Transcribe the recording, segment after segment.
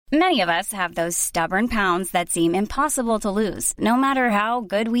Many of us have those stubborn pounds that seem impossible to lose, no matter how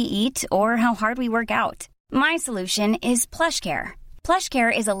good we eat or how hard we work out. My solution is PlushCare.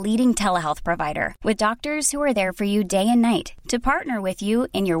 PlushCare is a leading telehealth provider with doctors who are there for you day and night to partner with you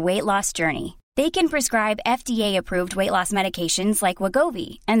in your weight loss journey. They can prescribe FDA-approved weight loss medications like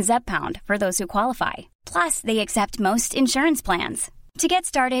Wegovy and Zepbound for those who qualify. Plus, they accept most insurance plans. To get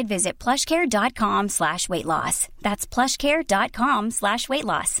started, visit plushcare.com/weightloss. That's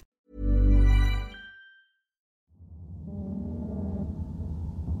plushcare.com/weightloss.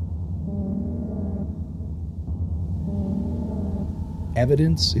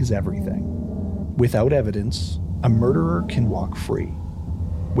 Evidence is everything. Without evidence, a murderer can walk free.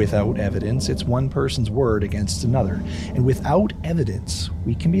 Without evidence, it's one person's word against another. And without evidence,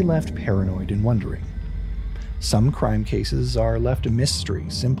 we can be left paranoid and wondering. Some crime cases are left a mystery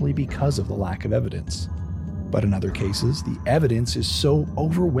simply because of the lack of evidence. But in other cases, the evidence is so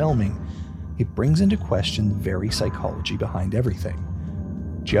overwhelming, it brings into question the very psychology behind everything.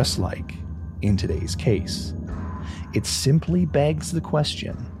 Just like in today's case. It simply begs the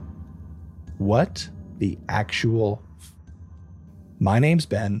question, what the actual... My name's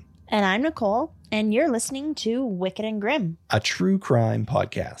Ben. And I'm Nicole, and you're listening to Wicked and Grim, a true crime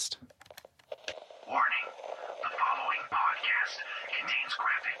podcast. Warning, the following podcast contains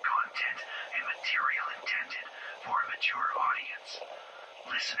graphic content and material intended for a mature audience.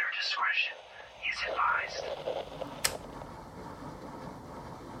 Listener discretion is advised.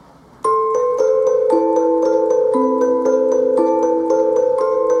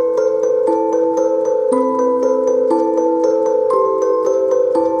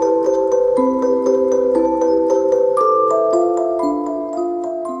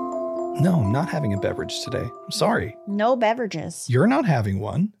 Not having a beverage today. I'm sorry. No beverages. You're not having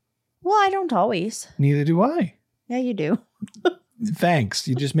one. Well, I don't always. Neither do I. Yeah, you do. Thanks.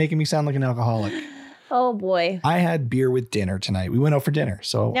 You're just making me sound like an alcoholic. Oh, boy. I had beer with dinner tonight. We went out for dinner.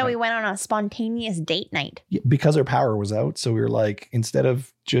 No, we went on a spontaneous date night. Because our power was out. So we were like, instead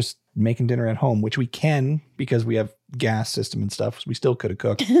of just making dinner at home, which we can because we have gas system and stuff, so we still could have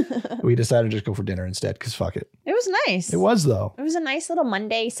cooked. We decided to just go for dinner instead because fuck it. It was nice. It was, though. It was a nice little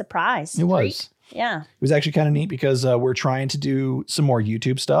Monday surprise. It was. Yeah. It was actually kind of neat because we're trying to do some more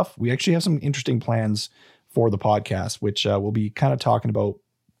YouTube stuff. We actually have some interesting plans for the podcast, which we'll be kind of talking about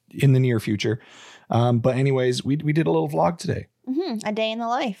in the near future. But anyways, we did a little vlog today. Mm-hmm. A day in the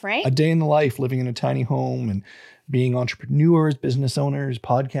life, right? A day in the life, living in a tiny home and being entrepreneurs, business owners,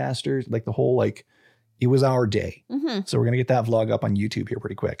 podcasters, like the whole, like, it was our day. Mm-hmm. So we're going to get that vlog up on YouTube here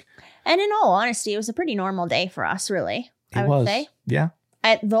pretty quick. And in all honesty, it was a pretty normal day for us, really. I would say. Yeah.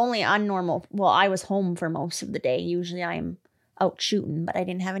 The only unnormal, well, I was home for most of the day. Usually I'm out shooting, but I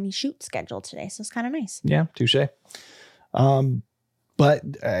didn't have any shoot scheduled today. So it's kind of nice. Yeah, touche. But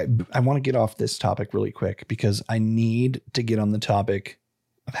I want to get off this topic really quick because I need to get on the topic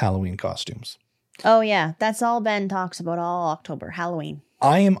of Halloween costumes. Oh, yeah. That's all Ben talks about all October, Halloween.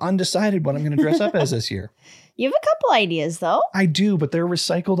 I am undecided what I'm going to dress up as this year. You have a couple ideas, though. I do, but they're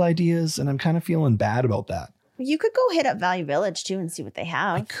recycled ideas, and I'm kind of feeling bad about that. You could go hit up Value Village, too, and see what they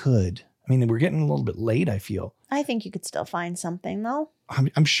have. I could. I mean, we're getting a little bit late, I feel. I think you could still find something, though.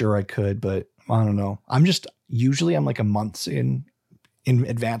 I'm sure I could, but I don't know. I'm like a month in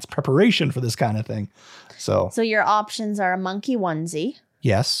advanced preparation for this kind of thing. So your options are a monkey onesie.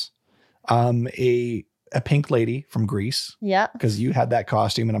 Yes. A pink lady from Greece. Yeah. Because you had that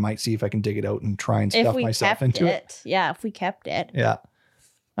costume, and I might see if I can dig it out and try and stuff myself into it. Yeah, if we kept it. Yeah.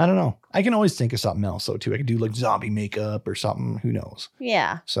 I don't know. I can always think of something else, though, too. I could do like zombie makeup or something. Who knows?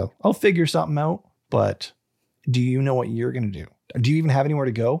 Yeah. So I'll figure something out. But do you know what you're going to do? Do you even have anywhere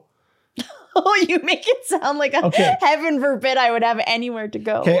to go? Oh, you make it sound like heaven forbid I would have anywhere to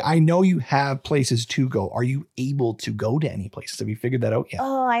go. Okay, I know you have places to go. Are you able to go to any places? Have you figured that out yet?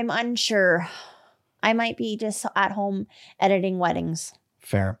 Oh, I'm unsure. I might be just at home editing weddings.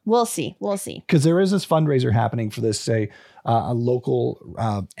 Fair. We'll see. We'll see. Because there is this fundraiser happening for this, a local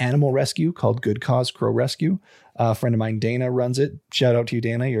animal rescue called Good Cause Crow Rescue. A friend of mine, Dana, runs it. Shout out to you,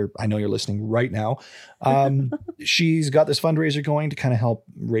 Dana. I know you're listening right now. She's got this fundraiser going to kind of help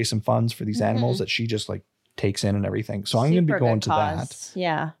raise some funds for these animals that she just like takes in and everything. So I'm going to be going to that.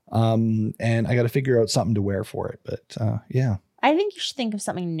 Yeah. And I got to figure out something to wear for it. But yeah. I think you should think of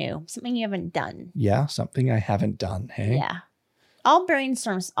something new, something you haven't done. Yeah, something I haven't done. Hey. Yeah. I'll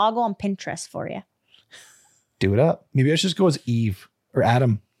brainstorm. I'll go on Pinterest for you. Do it up. Maybe I should just go as Eve or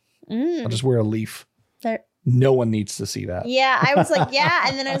Adam. I'll just wear a leaf. No one needs to see that. Yeah, I was like, yeah.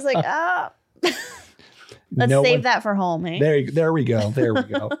 And then I was like, oh. Let's save that for home, hey? There we go. There we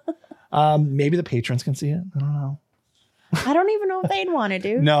go. Maybe the patrons can see it. I don't know. I don't even know if they'd want to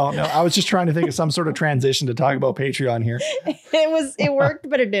do. No. I was just trying to think of some sort of transition to talk about Patreon here. It worked,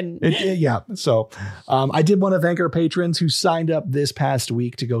 but it didn't. Yeah. So I did want to thank our patrons who signed up this past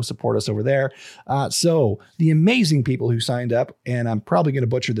week to go support us over there. So the amazing people who signed up, and I'm probably going to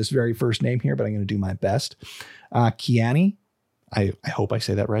butcher this very first name here, but I'm going to do my best. Kiani, I hope I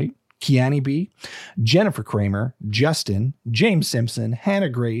say that right. Kiani B, Jennifer Kramer, Justin, James Simpson, Hannah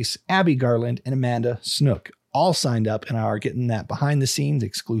Grace, Abby Garland, and Amanda Snook all signed up and are getting that behind the scenes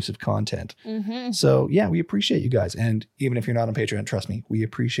exclusive content. Mm-hmm. So yeah, we appreciate you guys. And even if you're not on Patreon, trust me, we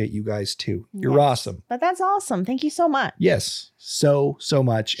appreciate you guys too. You're awesome. But that's awesome. Thank you so much. Yes. So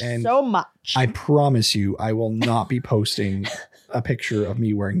much. And so much. I promise you, I will not be posting a picture of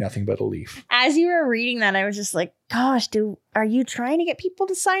me wearing nothing but a leaf. As you were reading that, I was just like, gosh, are you trying to get people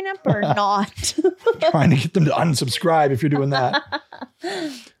to sign up or not? Trying to get them to unsubscribe if you're doing that.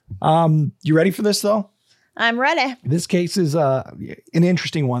 You ready for this though? I'm ready. This case is an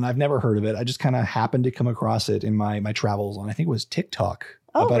interesting one. I've never heard of it. I just kind of happened to come across it in my travels on, I think it was TikTok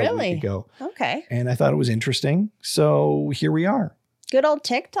about a week ago. Okay. And I thought it was interesting. So here we are. Good old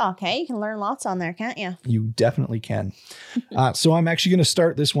TikTok, hey? You can learn lots on there, can't you? You definitely can. So I'm actually going to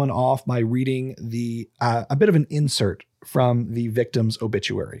start this one off by reading a bit of an insert from the victim's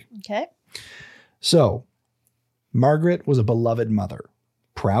obituary. Okay. So Margaret was a beloved mother,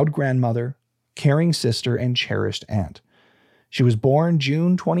 proud grandmother, caring sister, and cherished aunt. She was born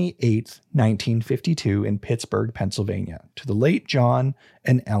June 28th, 1952 in Pittsburgh, Pennsylvania, to the late John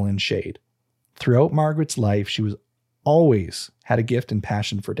and Ellen Shade. Throughout Margaret's life, she was always had a gift and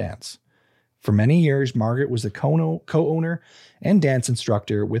passion for dance. For many years, Margaret was the co-owner and dance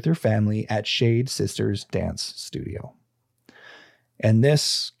instructor with her family at Shade Sisters Dance Studio. And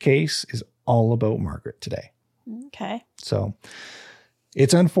this case is all about Margaret today. Okay. So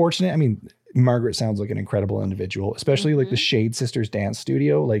it's unfortunate. I mean, Margaret sounds like an incredible individual, especially like the Shade Sisters Dance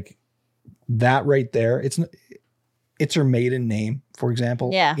Studio. Like that right there. It's her maiden name, for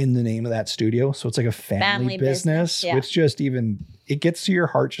example, in the name of that studio. So it's like a family business. Yeah. It's just it gets to your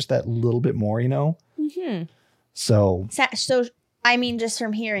heart just that little bit more, you know? Mm-hmm. So, I mean, just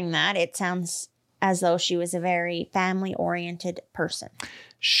from hearing that, it sounds as though she was a very family-oriented person.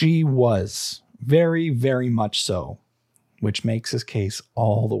 She was very, very much so, which makes this case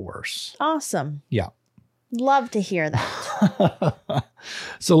all the worse. Awesome. Yeah. Love to hear that.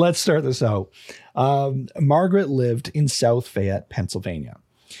 So let's start this out. Margaret lived in South Fayette, Pennsylvania.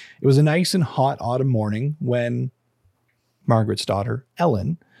 It was a nice and hot autumn morning when Margaret's daughter,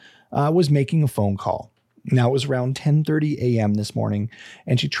 Ellen, was making a phone call. Now it was around 10:30 a.m. this morning,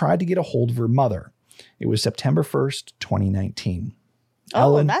 and she tried to get a hold of her mother. It was September 1st, 2019.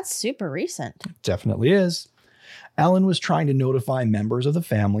 Oh, that's super recent. Definitely is. Ellen was trying to notify members of the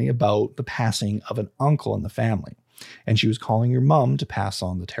family about the passing of an uncle in the family. And she was calling her mom to pass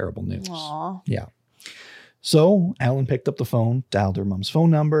on the terrible news. Aww. Yeah. So Ellen picked up the phone, dialed her mom's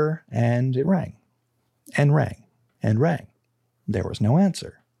phone number, and it rang and rang and rang. There was no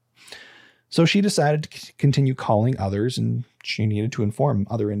answer. So she decided to continue calling others, and she needed to inform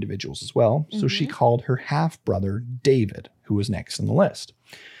other individuals as well. So she called her half-brother, David, who was next on the list.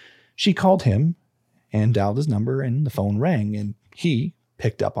 She called him and dialed his number, and the phone rang, and he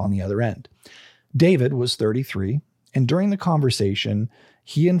picked up on the other end. David was 33, and during the conversation,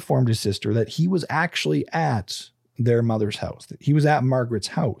 he informed his sister that he was actually at their mother's house, that he was at Margaret's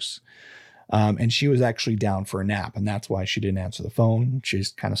house, and she was actually down for a nap, and that's why she didn't answer the phone.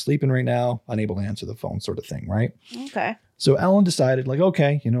 She's kind of sleeping right now, unable to answer the phone sort of thing, right? Okay. So Ellen decided, like,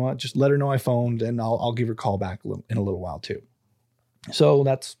 okay, you know what, just let her know I phoned, and I'll give her a call back in a little while too. So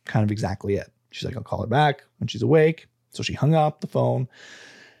that's kind of exactly it. She's like, I'll call her back when she's awake. So she hung up the phone,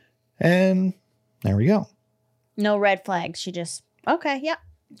 and there we go. No red flags. She just, okay, yeah.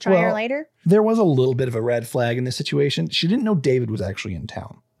 Try her later. There was a little bit of a red flag in this situation. She didn't know David was actually in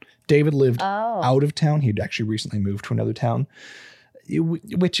town. David lived out of town. He'd actually recently moved to another town,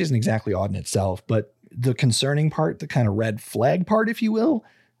 which isn't exactly odd in itself. But the concerning part, the kind of red flag part, if you will,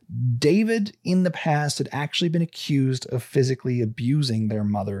 David in the past had actually been accused of physically abusing their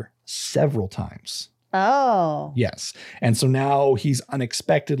mother several times. Oh. Yes. And so now he's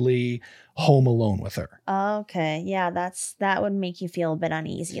unexpectedly home alone with her. Okay. Yeah, that would make you feel a bit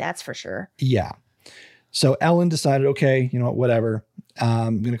uneasy. That's for sure. Yeah. So Ellen decided, okay, you know what, whatever.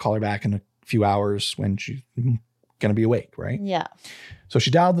 I'm going to call her back in a few hours when she's going to be awake, right? Yeah. So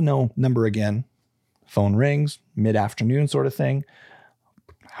she dialed the number again. Phone rings, mid-afternoon sort of thing.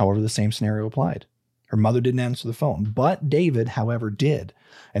 However, the same scenario applied. Her mother didn't answer the phone, but David, however, did.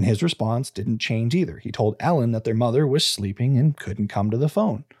 And his response didn't change either. He told Ellen that their mother was sleeping and couldn't come to the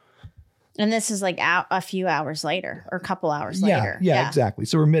phone. And this is like a few hours later or a couple hours later. Yeah, exactly.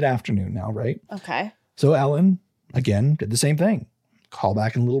 So we're mid-afternoon now, right? Okay. So Ellen, again, did the same thing. Call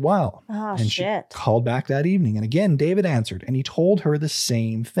back in a little while. Oh, and shit. She called back that evening. And again, David answered and he told her the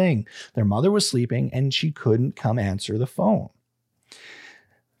same thing. Their mother was sleeping and she couldn't come answer the phone.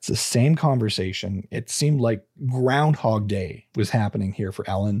 It's the same conversation. It seemed like Groundhog Day was happening here for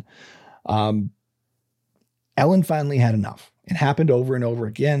Ellen. Ellen finally had enough. It happened over and over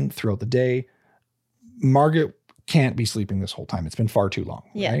again throughout the day. Margaret can't be sleeping this whole time. It's been far too long.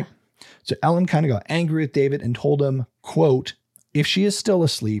 Yeah. Right? So Ellen kind of got angry with David and told him, quote, if she is still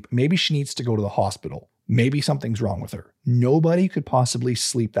asleep, maybe she needs to go to the hospital. Maybe something's wrong with her. Nobody could possibly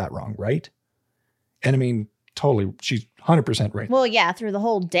sleep that wrong, right? And I mean, totally, she's 100% right. Well, yeah, through the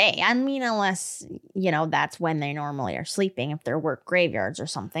whole day. I mean, unless, that's when they normally are sleeping, if they're work graveyards or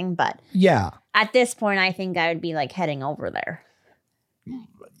something. But yeah, at this point, I think I would be like heading over there.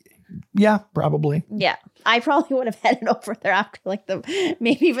 Yeah, probably. Yeah, I probably would have headed over there after like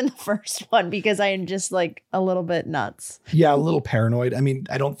maybe even the first one because I am just like a little bit nuts. Yeah, a little paranoid. I mean,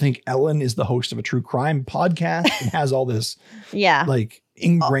 I don't think Ellen is the host of a true crime podcast and has all this like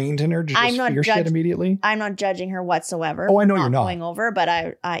ingrained in her to just fear shit immediately. I'm not judging her whatsoever. Oh, I know you're not. Going over, but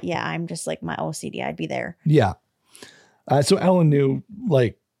I'm just like my OCD. I'd be there. Yeah. So Ellen knew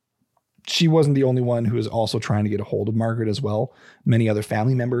like she wasn't the only one who was also trying to get a hold of Margaret as well. Many other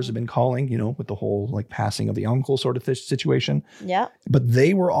family members have been calling, with the whole like passing of the uncle sort of situation. Yeah. But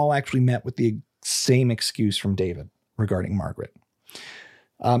they were all actually met with the same excuse from David regarding Margaret.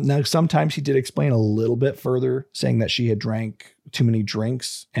 Now, sometimes he did explain a little bit further, saying that she had drank too many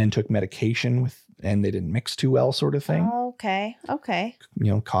drinks and took medication and they didn't mix too well sort of thing. Okay.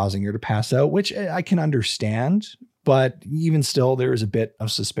 Causing her to pass out, which I can understand. But even still, there is a bit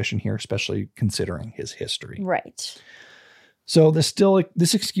of suspicion here, especially considering his history. Right. So this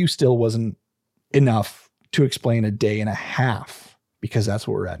excuse still wasn't enough to explain a day and a half, because that's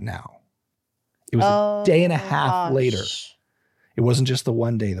what we're at now. It was a day and a half later. It wasn't just the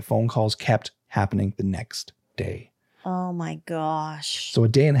one day. The phone calls kept happening the next day. Oh my gosh. So a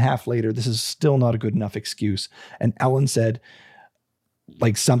day and a half later, this is still not a good enough excuse. And Ellen said,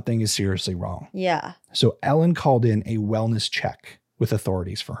 like, something is seriously wrong. Yeah. So Ellen called in a wellness check with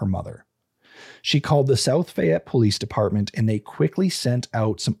authorities for her mother. She called the South Fayette Police Department and they quickly sent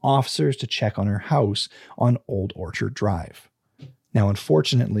out some officers to check on her house on Old Orchard Drive. Now,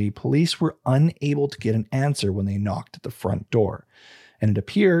 unfortunately, police were unable to get an answer when they knocked at the front door, and it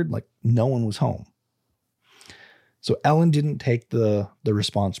appeared like no one was home. So Ellen didn't take the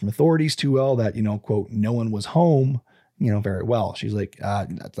response from authorities too well that, quote, no one was home, very well. She's like,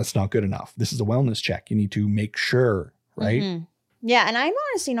 that's not good enough. This is a wellness check. You need to make sure, right? Mm-hmm. Yeah, and I'm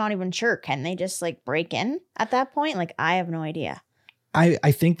honestly not even sure. Can they just like break in at that point? Like, I have no idea.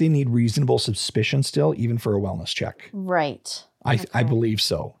 I think they need reasonable suspicion still, even for a wellness check. Right. I believe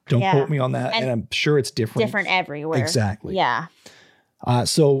so. Don't quote me on that. And I'm sure it's different. Different everywhere. Exactly. Yeah.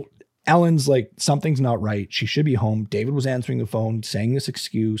 So Ellen's like, something's not right. She should be home. David was answering the phone, saying this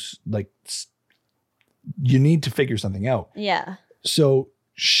excuse. Like, you need to figure something out. Yeah. So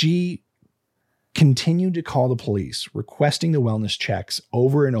she continued to call the police, requesting the wellness checks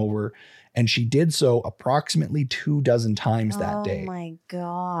over and over. And she did so approximately 24 times that day. Oh my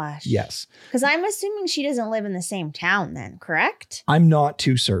gosh. Yes. Because I'm assuming she doesn't live in the same town then, correct? I'm not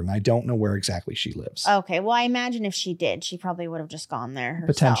too certain. I don't know where exactly she lives. Okay. Well, I imagine if she did, she probably would have just gone there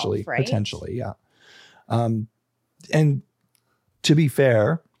herself, Potentially, yeah. And to be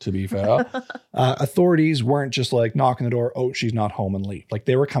fair, authorities weren't just like knocking the door, oh, she's not home, and leave. Like,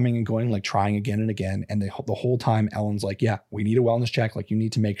 they were coming and going, like trying again and again. And the whole time Ellen's like, yeah, we need a wellness check. Like, you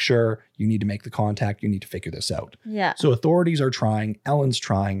need to make sure, you need to make the contact, you need to figure this out. Yeah. So authorities are trying, Ellen's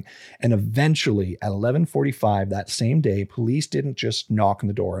trying. And eventually at 11:45 that same day, police didn't just knock on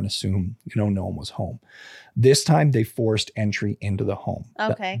the door and assume, no one was home. This time they forced entry into the home.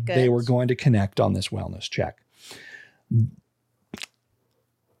 Okay, good. They were going to connect on this wellness check.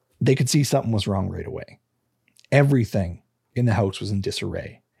 They could see something was wrong right away. Everything in the house was in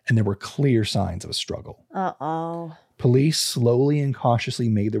disarray, and there were clear signs of a struggle. Uh-oh. Police slowly and cautiously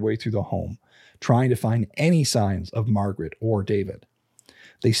made their way through the home, trying to find any signs of Margaret or David.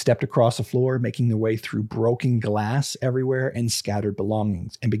 They stepped across the floor, making their way through broken glass everywhere and scattered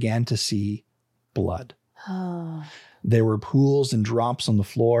belongings, and began to see blood. Oh. There were pools and drops on the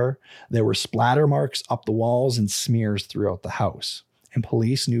floor. There were splatter marks up the walls and smears throughout the house. And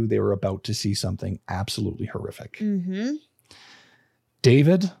police knew they were about to see something absolutely horrific. Mm-hmm.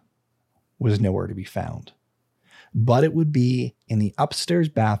 David was nowhere to be found, but it would be in the upstairs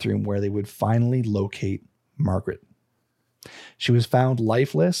bathroom where they would finally locate Margaret. She was found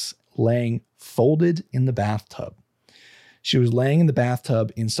lifeless laying folded in the bathtub. She was laying in the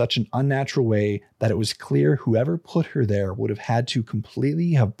bathtub in such an unnatural way that it was clear whoever put her there would have had to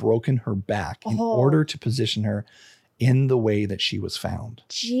completely have broken her back in order to position her in the way that she was found.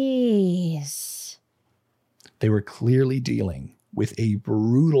 Jeez. They were clearly dealing with a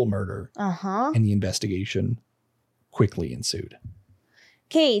brutal murder, and the investigation quickly ensued.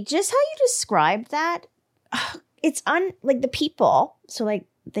 Okay, just how you described that, it's like the people, so like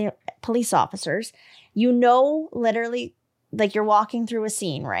the police officers, literally, like you're walking through a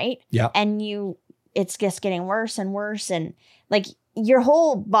scene, right? Yeah. And it's just getting worse and worse. And like your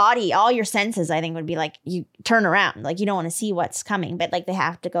whole body, all your senses, I think would be like, you turn around, like you don't want to see what's coming, but like they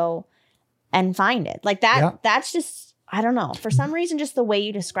have to go and find it. Like that, that's just, I don't know. For some reason, just the way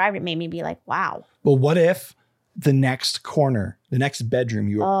you described it made me be like, wow. Well, what if the next corner, the next bedroom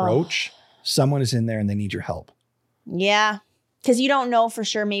you approach, someone is in there and they need your help? Yeah. Because you don't know for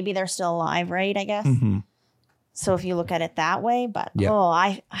sure. Maybe they're still alive, right? I guess. Mm-hmm. So if you look at it that way, but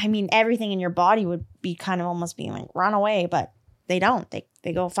I mean, everything in your body would be kind of almost being like, run away, but they don't.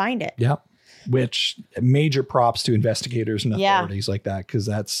 They go find it. Yeah. Which major props to investigators and authorities like that, because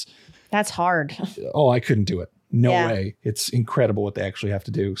that's hard. I couldn't do it. No way. It's incredible what they actually have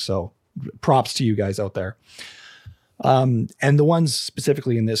to do. So props to you guys out there. And the ones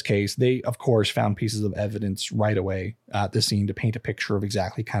specifically in this case, they, of course, found pieces of evidence right away at the scene to paint a picture of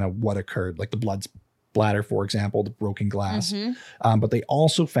exactly kind of what occurred, like the blood splatter, for example, the broken glass. But they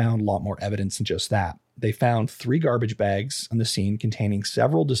also found a lot more evidence than just that. They found 3 garbage bags on the scene containing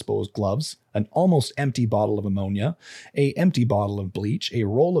several disposed gloves, an almost empty bottle of ammonia, an empty bottle of bleach, a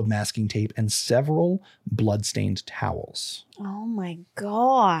roll of masking tape, and several blood-stained towels. Oh my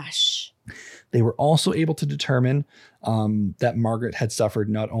gosh. They were also able to determine that Margaret had suffered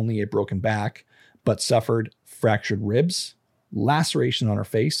not only a broken back, but suffered fractured ribs, laceration on her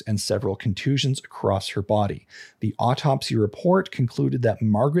face, and several contusions across her body. The autopsy report concluded that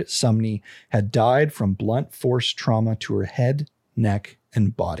Margaret Sumney had died from blunt force trauma to her head, neck,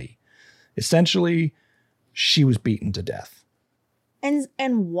 and body. Essentially, she was beaten to death. And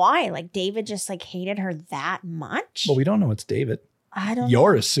why? Like David just like hated her that much? Well, we don't know it's David. I don't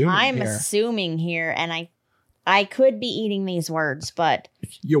You're know. assuming I'm here. assuming here, and I could be eating these words, but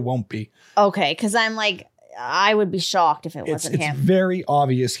You won't be. okay, because I'm like, I would be shocked if it wasn't him. It's very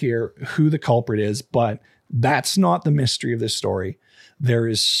obvious here who the culprit is, but that's not the mystery of this story. There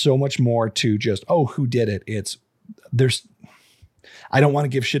is so much more to just, who did it? I don't want to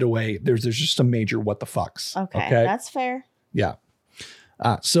give shit away. There's just some major what the fucks. Okay, that's fair. Yeah.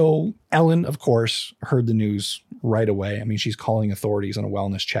 So Ellen, of course, heard the news right away. I mean, she's calling authorities on a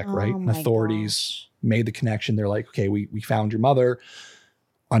wellness check, right? And authorities made the connection. They're like, okay, we found your mother.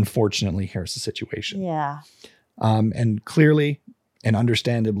 Unfortunately, here's the situation. Yeah. And clearly and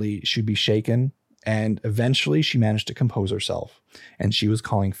understandably, she'd be shaken. And eventually she managed to compose herself. And she was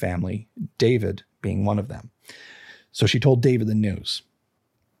calling family, David being one of them. So she told David the news.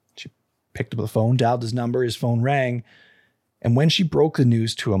 She picked up the phone, dialed his number, his phone rang. And when she broke the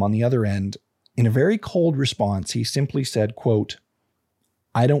news to him on the other end, in a very cold response, he simply said, quote,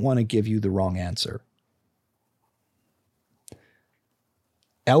 "I don't want to give you the wrong answer."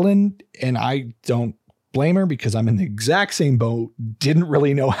 Ellen, and I don't blame her because I'm in the exact same boat, didn't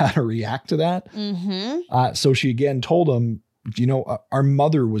really know how to react to that. Mm-hmm. So she again told him, our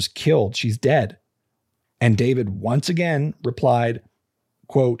mother was killed. She's dead. And David once again replied,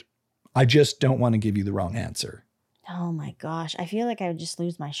 quote, "I just don't want to give you the wrong answer." Oh my gosh. I feel like I would just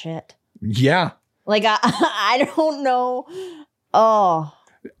lose my shit. Yeah. Like, I don't know. Oh,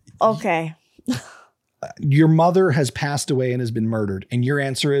 okay. Your mother has passed away and has been murdered. And your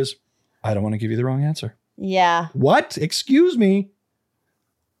answer is, "I don't want to give you the wrong answer." Yeah. What? Excuse me.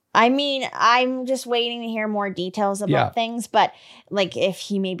 I mean, I'm just waiting to hear more details about things. But like if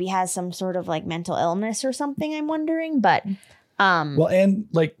he maybe has some sort of like mental illness or something, I'm wondering. But well, and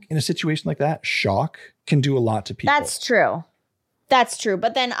like in a situation like that, shock can do a lot to people. That's true. That's true.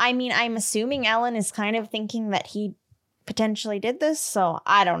 But then, I mean, I'm assuming Ellen is kind of thinking that he potentially did this. So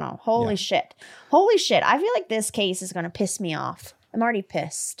I don't know. Holy shit. Holy shit. I feel like this case is going to piss me off. I'm already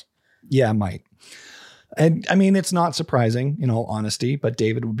pissed. Yeah, it might. And I mean, it's not surprising in all honesty, but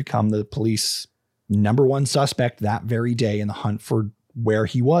David would become the police number one suspect that very day, and the hunt for where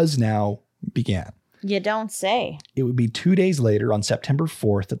he was now began. You don't say. It would be 2 days later on September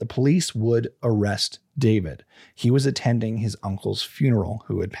 4th that the police would arrest David. He was attending his uncle's funeral,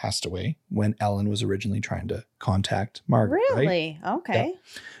 who had passed away when Ellen was originally trying to contact Margaret. Really? Right? Okay.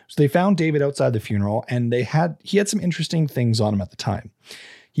 Yeah. So they found David outside the funeral, and he had some interesting things on him at the time.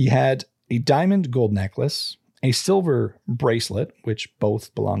 He had a diamond gold necklace a silver bracelet, which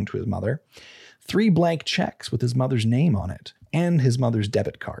both belonged to his mother, 3 blank checks with his mother's name on it, and his mother's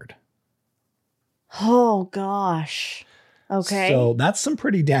debit card. Oh, gosh. Okay. So that's some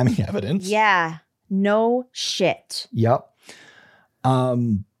pretty damning evidence. Yeah. No shit. Yep.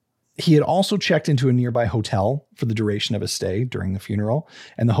 He had also checked into a nearby hotel for the duration of his stay during the funeral,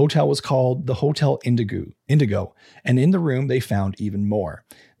 and the hotel was called the Hotel Indigo. And in the room, they found even more.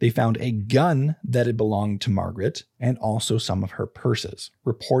 They found a gun that had belonged to Margaret and also some of her purses.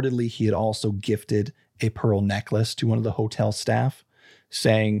 Reportedly, he had also gifted a pearl necklace to one of the hotel staff,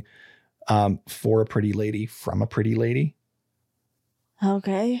 saying, for a pretty lady, from a pretty lady.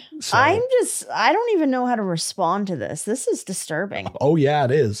 Okay. So, I don't even know how to respond to this. This is disturbing. Oh, yeah,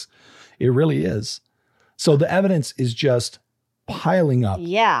 it is. It really is. So the evidence is just piling up.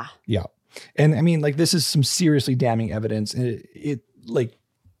 Yeah. Yeah. And I mean, like, this is some seriously damning evidence. It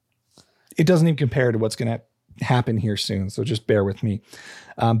doesn't even compare to what's going to happen here soon. So just bear with me.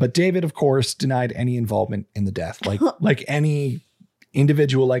 But David, of course, denied any involvement in the death, like any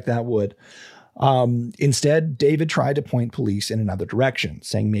individual like that would. Instead, David tried to point police in another direction,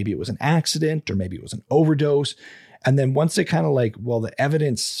 saying maybe it was an accident or maybe it was an overdose. And then once they kind of like, well, the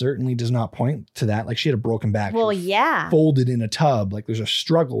evidence certainly does not point to that. Like, she had a broken back. Well, yeah. Folded in a tub. Like, there's a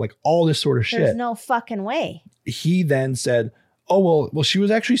struggle, like all this sort of shit. There's no fucking way. He then said, oh, well, she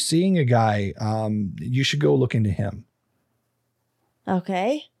was actually seeing a guy. You should go look into him.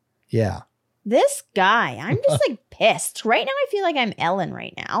 Okay. Yeah. This guy, I'm just like pissed. Right now, I feel like I'm Ellen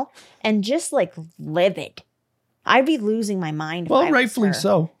right now and just like livid. I'd be losing my mind. Well, rightfully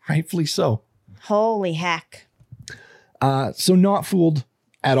so. Rightfully so. Holy heck. So not fooled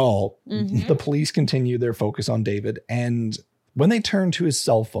at all. Mm-hmm. The police continue their focus on David. And when they turned to his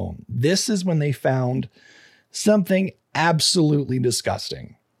cell phone, this is when they found something absolutely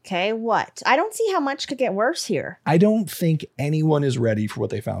disgusting. Okay, what? I don't see how much could get worse here. I don't think anyone is ready for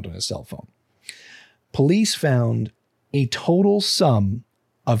what they found on his cell phone. Police found a total sum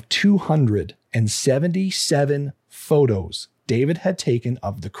of 277 photos David had taken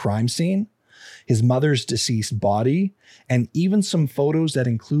of the crime scene, his mother's deceased body, and even some photos that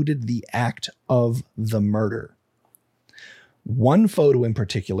included the act of the murder. One photo in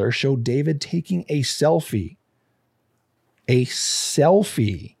particular showed David taking a selfie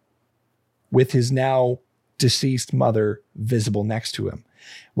with his now deceased mother visible next to him,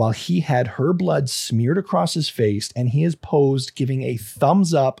 while he had her blood smeared across his face, and he is posed giving a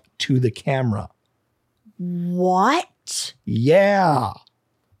thumbs up to the camera. What? Yeah.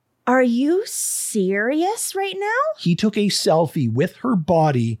 Are you serious right now? He took a selfie with her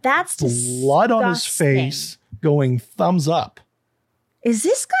body. That's blood disgusting. on his face, going thumbs up. Is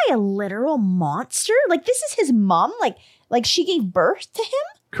this guy a literal monster? Like, this is his mom? Like she gave birth to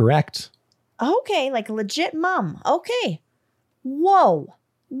him? Correct. Okay, like legit mom. Okay. Whoa.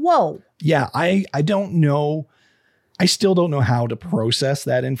 Yeah, I don't know. I still don't know how to process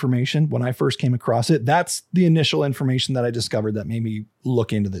that information. When I first came across it, that's the initial information that I discovered that made me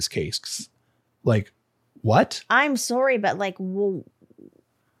look into this case. Like, what? I'm sorry, but like,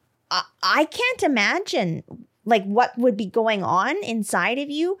 I can't imagine like what would be going on inside of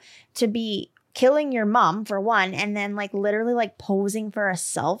you to be killing your mom for one, and then like literally like posing for a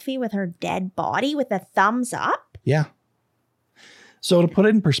selfie with her dead body with a thumbs up. Yeah. So to put it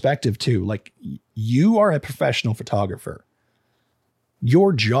in perspective too, like, you are a professional photographer.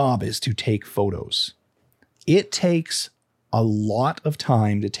 Your job is to take photos. It takes a lot of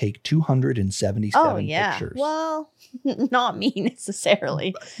time to take 277 pictures. Well, not me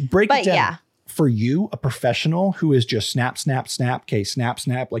necessarily. Break it down. Yeah. For you, a professional who is just snap, okay,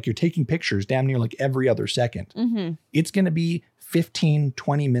 snap, like you're taking pictures damn near like every other second. Mm-hmm. It's going to be 15,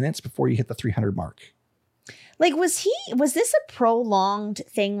 20 minutes before you hit the 300 mark. Like, was this a prolonged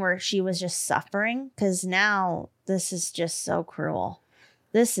thing where she was just suffering? Because now this is just so cruel.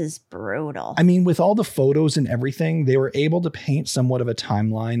 This is brutal. I mean, with all the photos and everything, they were able to paint somewhat of a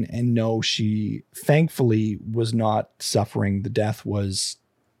timeline and know she thankfully was not suffering. The death was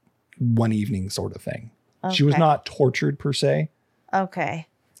one evening sort of thing. Okay. She was not tortured per se. Okay.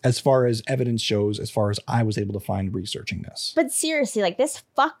 As far as evidence shows, as far as I was able to find researching this. But seriously, like, this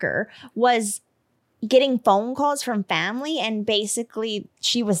fucker was getting phone calls from family and basically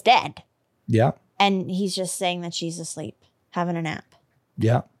she was dead. Yeah. And he's just saying that she's asleep, having a nap.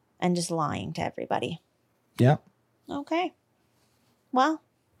 Yeah. And just lying to everybody. Yeah. Okay. Well.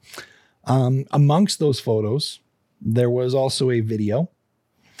 Amongst those photos, there was also a video.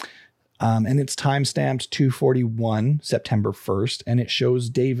 And it's time-stamped 2/41, September 1st. And it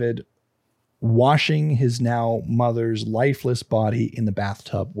shows David washing his now mother's lifeless body in the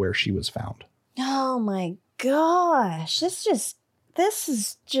bathtub where she was found. Oh my gosh. This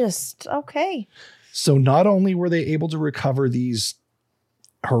is just okay. So not only were they able to recover these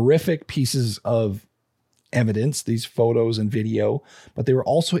horrific pieces of evidence, these photos and video, but they were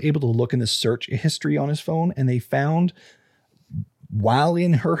also able to look in the search history on his phone, and they found while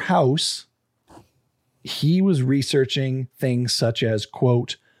in her house, he was researching things such as,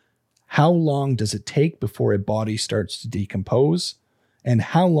 quote, how long does it take before a body starts to decompose? And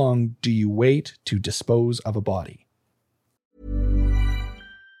how long do you wait to dispose of a body?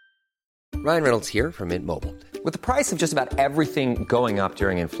 Ryan Reynolds here from Mint Mobile. With the price of just about everything going up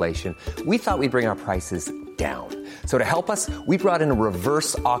during inflation, we thought we'd bring our prices down. So to help us, we brought in a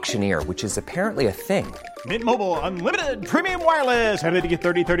reverse auctioneer, which is apparently a thing. Mint Mobile Unlimited Premium Wireless. How to get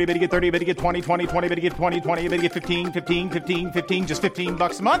 30, 30, bit to get 30, bit to get 20, 20, 20, bit to get 20, 20, bit to get 15, 15, 15, 15, just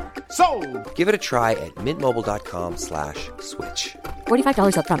 $15 a month? Sold! Give it a try at mintmobile.com/switch.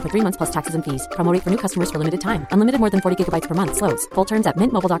 $45 up front for 3 months plus taxes and fees. Promo rate for new customers for limited time. Unlimited more than 40 gigabytes per month. Slows full terms at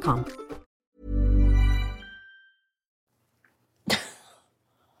mintmobile.com.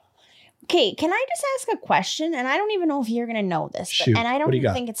 Okay, can I just ask a question? And I don't even know if you're going to know this. Shoot, and I don't what do you even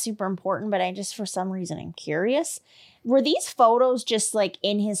got? think it's super important, but I just, for some reason, I'm curious. Were these photos just like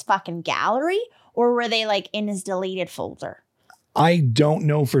in his fucking gallery, or were they like in his deleted folder? I don't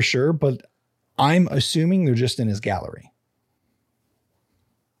know for sure, but I'm assuming they're just in his gallery.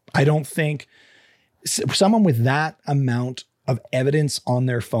 I don't think someone with that amount of evidence on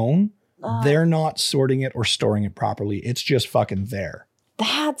their phone, they're not sorting it or storing it properly. It's just fucking there.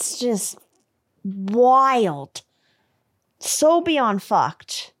 That's just wild. So beyond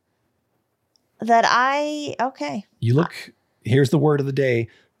fucked that okay. You look, here's the word of the day,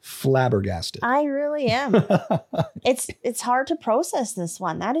 flabbergasted. I really am. It's hard to process this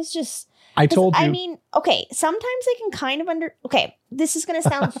one. That is just, I told you. I mean, okay, sometimes I can kind of okay, this is going to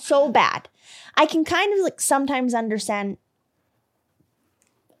sound so bad. I can kind of like sometimes understand.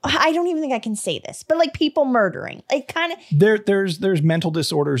 I don't even think I can say this, but like people murdering, like kind of there's mental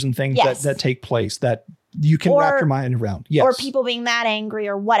disorders and things that take place that you can wrap your mind around. Yes. Or people being that angry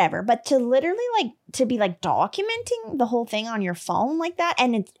or whatever. But to literally like to be like documenting the whole thing on your phone like that,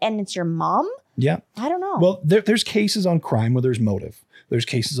 and it's your mom. Yeah. I don't know. Well, there's cases on crime where there's motive. There's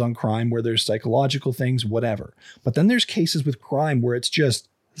cases on crime where there's psychological things, whatever. But then there's cases with crime where it's just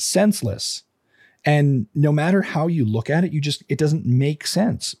senseless. And no matter how you look at it, it doesn't make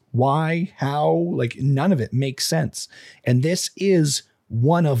sense. Why, how, like none of it makes sense. And this is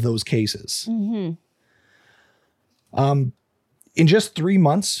one of those cases. Mm-hmm. In just 3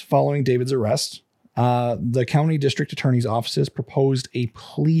 months following David's arrest, the county district attorney's offices proposed a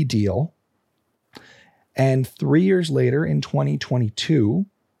plea deal. And 3 years later, in 2022,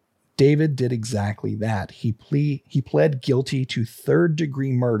 David did exactly that. He pled guilty to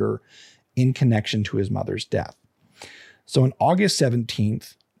third-degree murder in connection to his mother's death. So on August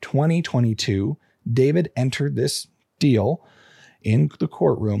 17th, 2022, David entered this deal in the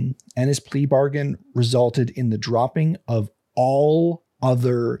courtroom, and his plea bargain resulted in the dropping of all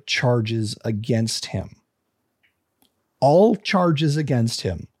other charges against him. All charges against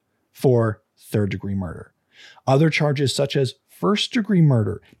him for third-degree murder. Other charges such as first-degree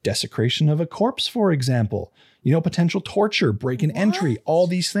murder, desecration of a corpse, for example, potential torture, break and entry, all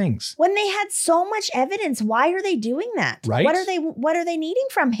these things. When they had so much evidence, why are they doing that? Right? What are they needing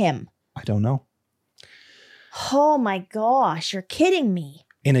from him? I don't know. Oh my gosh, you're kidding me.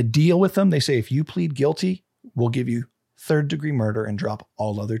 In a deal with them, they say, if you plead guilty, we'll give you third-degree murder and drop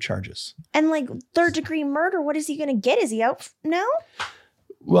all other charges. And like third-degree murder, what is he going to get? Is he out now?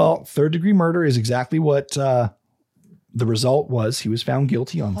 Well, third-degree murder is exactly what the result was. He was found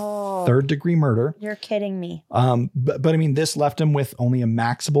guilty on third-degree murder. You're kidding me. But I mean, this left him with only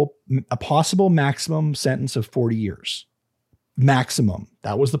a possible maximum sentence of 40 years. Maximum.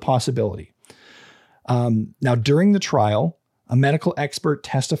 That was the possibility. Now, during the trial, a medical expert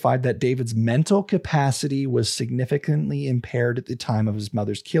testified that David's mental capacity was significantly impaired at the time of his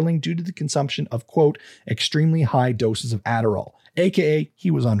mother's killing due to the consumption of, quote, extremely high doses of Adderall, aka he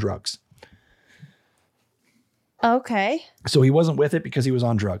was on drugs. Okay. So he wasn't with it because he was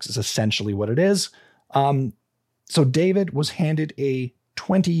on drugs. It's essentially what it is. So David was handed a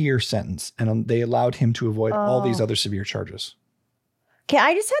 20-year sentence, and they allowed him to avoid all these other severe charges. Okay,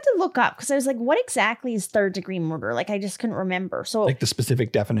 I just had to look up because I was like, what exactly is third-degree murder? Like, I just couldn't remember. So, like the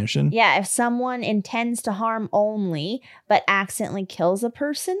specific definition? Yeah, if someone intends to harm only, but accidentally kills a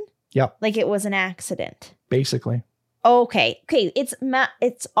person? Yep. Like it was an accident. Basically. Okay.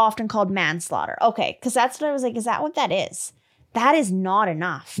 It's often called manslaughter. Okay, because that's what I was like, is that what that is? That is not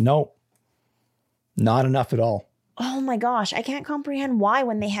enough. No. Not enough at all. Oh my gosh, I can't comprehend why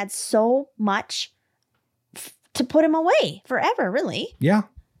when they had so much to put him away forever, really. Yeah.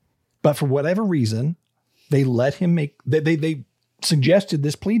 But for whatever reason, they let him they suggested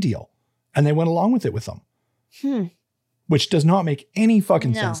this plea deal and they went along with it with them. Which does not make any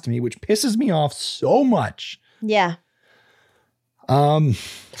fucking sense to me, which pisses me off so much. Yeah. 20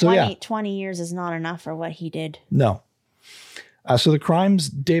 years is not enough for what he did. No. So the crimes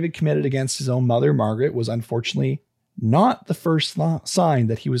David committed against his own mother, Margaret, was unfortunately not the first sign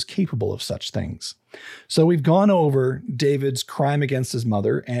that he was capable of such things. So we've gone over David's crime against his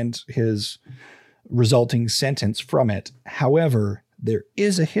mother and his resulting sentence from it. However, there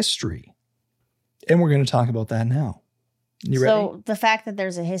is a history, and we're going to talk about that now. You ready? So the fact that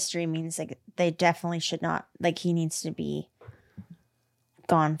there's a history means like they definitely should not, like he needs to be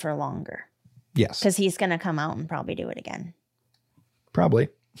gone for longer. Yes. Because he's going to come out and probably do it again. Probably.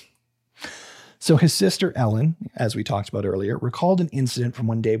 So his sister Ellen, as we talked about earlier, recalled an incident from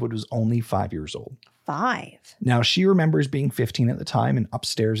when David was only 5 years old. 5? Now, she remembers being 15 at the time and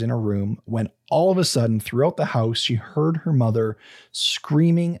upstairs in her room when all of a sudden throughout the house, she heard her mother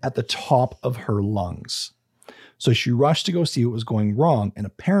screaming at the top of her lungs. So she rushed to go see what was going wrong. And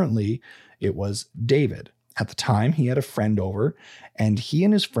apparently it was David. At the time, he had a friend over and he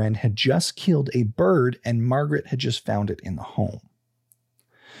and his friend had just killed a bird and Margaret had just found it in the home.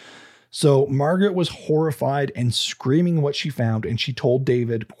 So Margaret was horrified and screaming what she found, and she told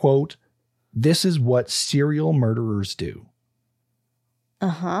David, quote, "This is what serial murderers do."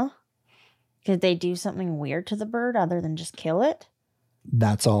 Uh-huh. Did they do something weird to the bird other than just kill it?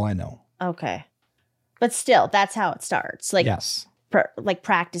 That's all I know. Okay. But still, that's how it starts. Like, yes. Like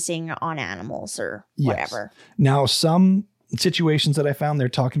practicing on animals or whatever. Yes. Now, some situations that I found, they're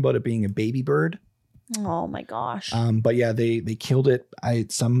talking about it being a baby bird. Oh my gosh. But yeah, they killed it.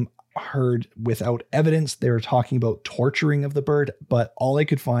 Some heard without evidence they were talking about torturing of the bird, but all I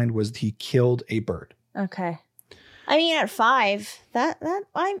could find was he killed a bird. Okay. I mean, at 5,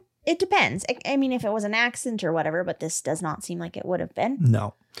 it depends. I mean, if it was an accident or whatever, but this does not seem like it would have been.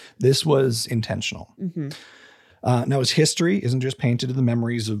 No, this was intentional. Mm-hmm. Now, his history isn't just painted in the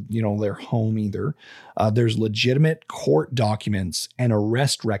memories of, their home either. There's legitimate court documents and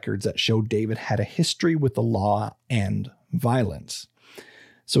arrest records that show David had a history with the law and violence.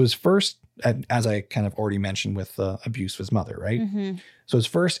 So his first, as I kind of already mentioned with abuse of his mother, right? Mm-hmm. So his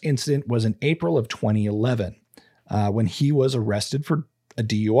first incident was in April of 2011 when he was arrested for a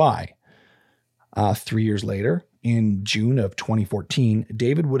DUI. 3 years later, in June of 2014,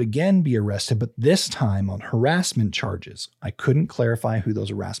 David would again be arrested, but this time on harassment charges. I couldn't clarify who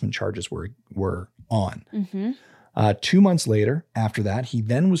those harassment charges were on. Mm-hmm. 2 months later, after that, he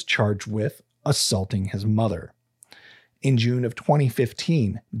then was charged with assaulting his mother. In June of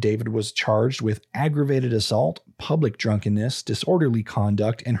 2015, David was charged with aggravated assault, public drunkenness, disorderly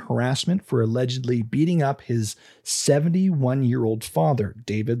conduct, and harassment for allegedly beating up his 71-year-old father,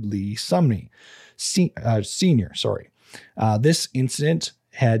 David Lee Sumney, Senior. This incident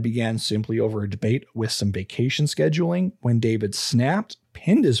had began simply over a debate with some vacation scheduling when David snapped,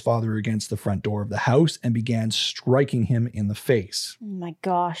 pinned his father against the front door of the house, and began striking him in the face. Oh my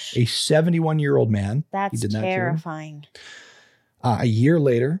gosh. A 71-year-old man. That's terrifying. A year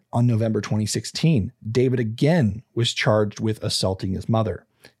later, on November 2016, David again was charged with assaulting his mother.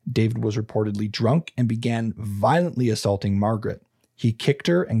 David was reportedly drunk and began violently assaulting Margaret. He kicked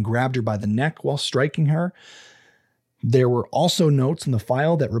her and grabbed her by the neck while striking her. There were also notes in the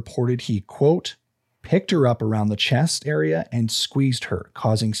file that reported he, quote, picked her up around the chest area and squeezed her,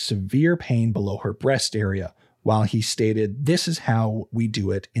 causing severe pain below her breast area, while he stated, "This is how we do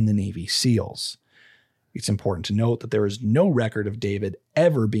it in the Navy SEALs." It's important to note that there is no record of David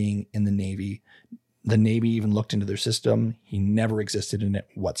ever being in the Navy. The Navy even looked into their system. He never existed in it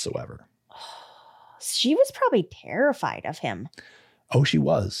whatsoever. She was probably terrified of him. Oh, she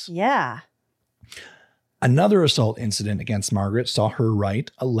was. Yeah. Another assault incident against Margaret saw her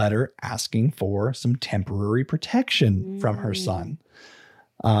write a letter asking for some temporary protection from her son.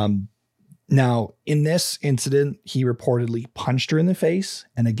 Now, in this incident, he reportedly punched her in the face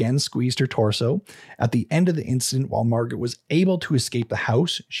and again squeezed her torso. At the end of the incident, while Margaret was able to escape the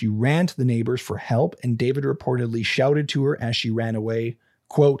house, she ran to the neighbors for help, and David reportedly shouted to her as she ran away,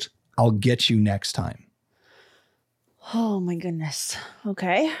 quote, "I'll get you next time." Oh my goodness.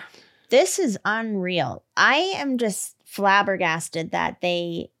 Okay. This is unreal. I am just flabbergasted that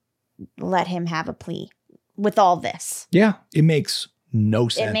they let him have a plea with all this. Yeah, it makes no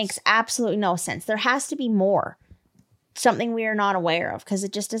sense. It makes absolutely no sense. There has to be more. Something we are not aware of, because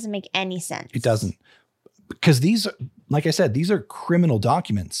it just doesn't make any sense. It doesn't. Because these, like I said, these are criminal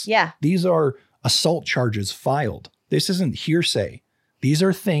documents. Yeah. These are assault charges filed. This isn't hearsay. These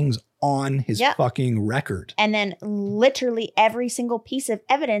are things on his fucking record. And then literally every single piece of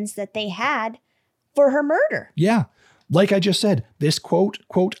evidence that they had for her murder. Yeah. Like I just said, this quote,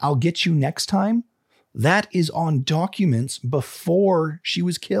 I'll get you next time, that is on documents before she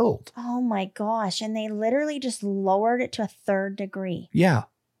was killed. Oh my gosh. And they literally just lowered it to a 3rd degree. Yeah.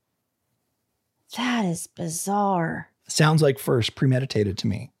 That is bizarre. Sounds like first premeditated to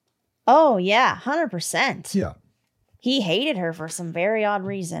me. Oh, yeah. 100%. Yeah. He hated her for some very odd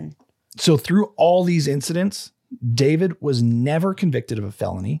reason. So through all these incidents, David was never convicted of a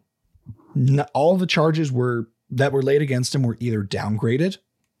felony. All the charges that were laid against him were either downgraded,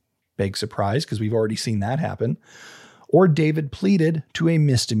 big surprise because we've already seen that happen, or David pleaded to a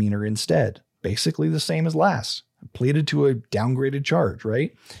misdemeanor instead. Basically the same as last. Pleaded to a downgraded charge,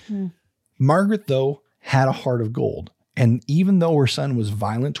 right? Margaret, though, had a heart of gold. And even though her son was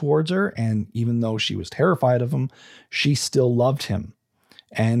violent towards her, and even though she was terrified of him, she still loved him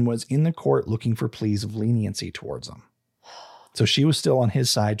and was in the court looking for pleas of leniency towards him. So she was still on his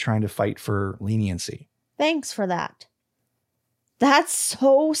side trying to fight for leniency. Thanks for that. That's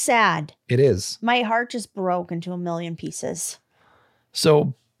so sad. It is. My heart just broke into a million pieces.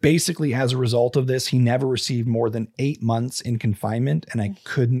 So basically, as a result of this, he never received more than 8 months in confinement. And I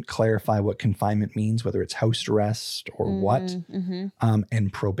couldn't clarify what confinement means, whether it's house arrest or what,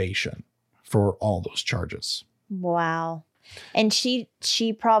 and probation for all those charges. Wow. And she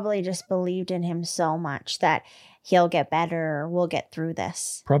probably just believed in him so much that he'll get better or we'll get through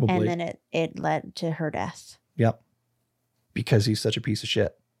this. Probably. And then it led to her death. Yep. Because he's such a piece of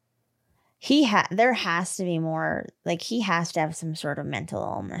shit. There has to be more, like he has to have some sort of mental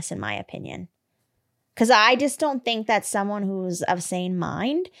illness, in my opinion. Because I just don't think that someone who's of sane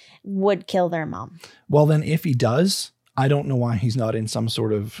mind would kill their mom. Well, then if he does, I don't know why he's not in some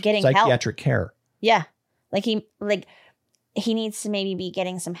sort of psychiatric care. Yeah. He needs to maybe be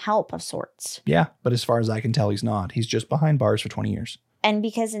getting some help of sorts. Yeah. But as far as I can tell, he's not. He's just behind bars for 20 years. And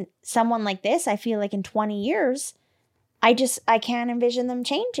because in someone like this, I feel like in 20 years, I can't envision them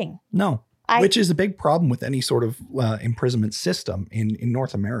changing. No. Which is a big problem with any sort of imprisonment system in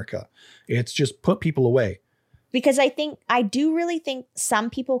North America. It's just put people away. Because I do really think some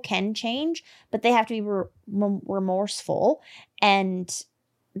people can change, but they have to be remorseful. And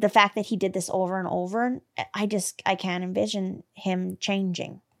the fact that he did this over and over, I can't envision him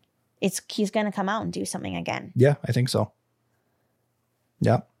changing. He's going to come out and do something again. Yeah, I think so.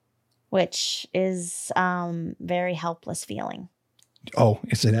 Yeah. Which is very helpless feeling. Oh,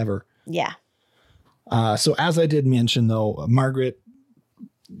 is it ever? Yeah. So as I did mention, though, Margaret,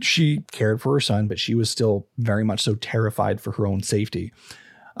 she cared for her son, but she was still very much so terrified for her own safety.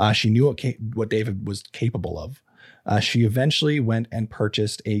 She knew what David was capable of. She eventually went and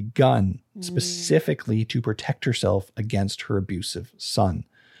purchased a gun specifically to protect herself against her abusive son.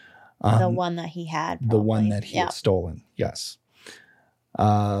 The one that he had. Probably. The one that he had stolen. Yes.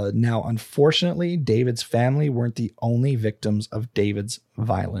 Now, unfortunately, David's family weren't the only victims of David's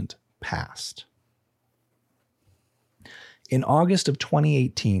violent past. In August of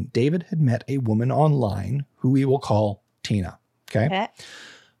 2018, David had met a woman online who we will call Tina. Okay.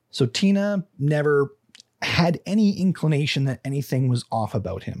 So Tina never had any inclination that anything was off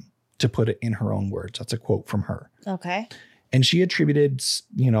about him, to put it in her own words. That's a quote from her. Okay. And she attributed,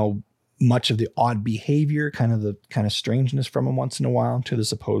 much of the odd behavior, kind of strangeness from him once in a while, to the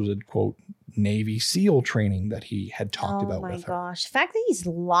supposed, quote, Navy SEAL training that he had talked about with her. Oh my gosh. The fact that he's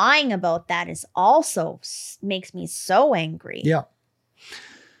lying about that is also makes me so angry. Yeah.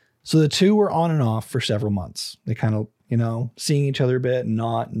 So the two were on and off for several months. They kind of, seeing each other a bit and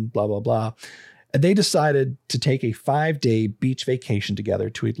not and blah, blah, blah. And they decided to take a 5-day beach vacation together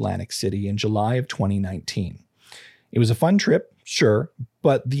to Atlantic City in July of 2019. It was a fun trip, sure,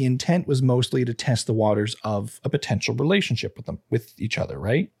 but the intent was mostly to test the waters of a potential relationship with each other,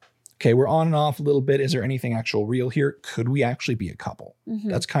 right? Okay, we're on and off a little bit. Is there anything actual real here? Could we actually be a couple? Mm-hmm.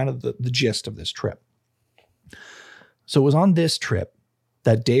 That's kind of the gist of this trip. So it was on this trip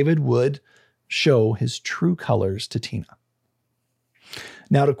that David would show his true colors to Tina.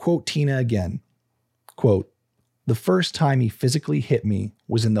 Now, to quote Tina again, quote, "The first time he physically hit me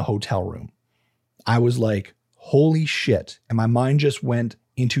was in the hotel room. I was like, holy shit. And my mind just went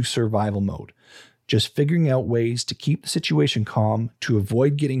into survival mode. Just figuring out ways to keep the situation calm, to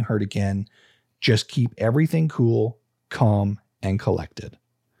avoid getting hurt again. Just keep everything cool, calm, and collected."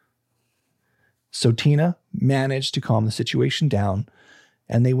 So Tina managed to calm the situation down,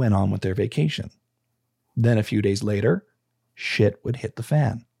 and they went on with their vacation. Then a few days later, shit would hit the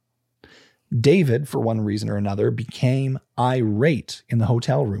fan. David, for one reason or another, became irate in the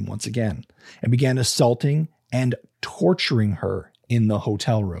hotel room once again and began assaulting and torturing her in the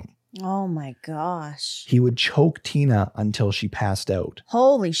hotel room. Oh my gosh. He would choke Tina until she passed out.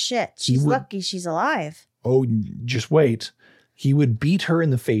 Holy shit. She's lucky she's alive. Oh, just wait. He would beat her in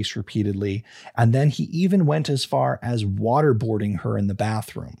the face repeatedly, and then he even went as far as waterboarding her in the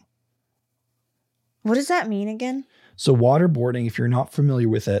bathroom. What does that mean again? So waterboarding, if you're not familiar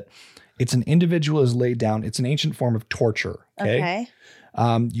with it, it's an individual is laid down. It's an ancient form of torture. Okay.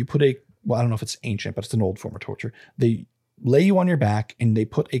 You put I don't know if it's ancient, but it's an old form of torture. They lay you on your back and they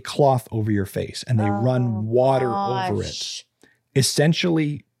put a cloth over your face and they run water over it,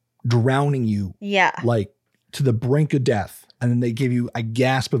 essentially drowning you. Yeah. Like to the brink of death. And then they give you a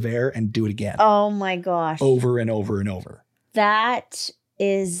gasp of air and do it again. Oh my gosh. Over and over and over. That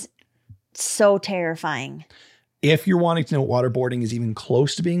is so terrifying. If you're wanting to know what waterboarding is even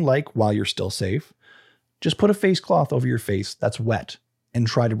close to being like while you're still safe, just put a face cloth over your face that's wet and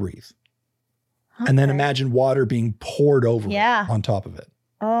try to breathe. Okay. And then imagine water being poured over it on top of it.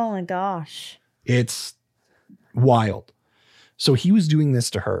 Oh my gosh. It's wild. So he was doing this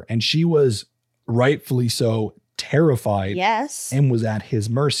to her and she was rightfully so terrified. Yes. And was at his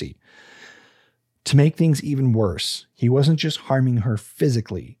mercy. To make things even worse, he wasn't just harming her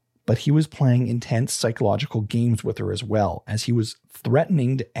physically, but he was playing intense psychological games with her as well, as he was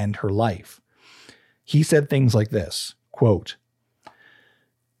threatening to end her life. He said things like this, quote,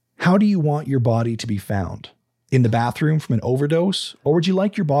 "How do you want your body to be found? In the bathroom from an overdose? Or would you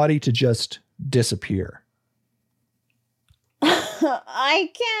like your body to just disappear?"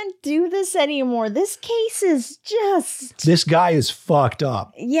 I can't do this anymore. This case is just... This guy is fucked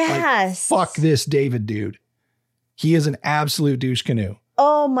up. Yes. Like, fuck this David dude. He is an absolute douche canoe.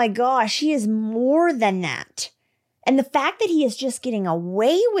 Oh my gosh, he is more than that. And the fact that he is just getting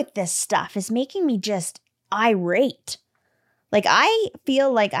away with this stuff is making me just irate. Like, I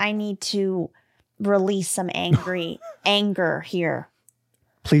feel like I need to release some anger here.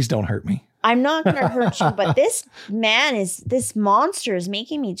 Please don't hurt me. I'm not going to hurt you, but this monster is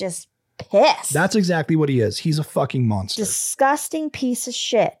making me just pissed. That's exactly what he is. He's a fucking monster. Disgusting piece of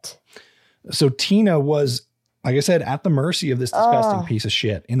shit. So Tina was, like I said, at the mercy of this disgusting piece of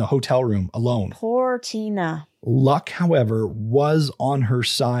shit in the hotel room alone. Poor Tina. Luck, however, was on her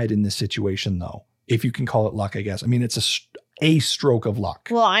side in this situation, though. If you can call it luck, I guess. I mean, it's a stroke of luck.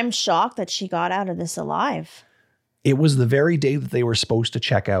 Well, I'm shocked that she got out of this alive. It was the very day that they were supposed to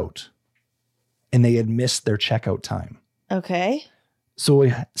check out. And they had missed their checkout time. Okay. So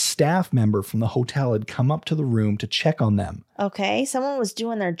a staff member from the hotel had come up to the room to check on them. Okay. Someone was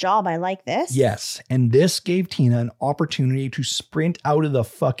doing their job. I like this. Yes. And this gave Tina an opportunity to sprint out of the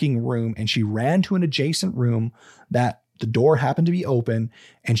fucking room. And she ran to an adjacent room that the door happened to be open.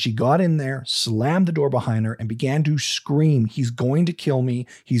 And she got in there, slammed the door behind her, and began to scream, "He's going to kill me.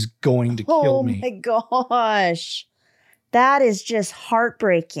 He's going to kill me." Oh my gosh. That is just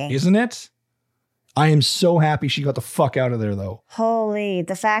heartbreaking. Isn't it? I am so happy she got the fuck out of there, though. Holy,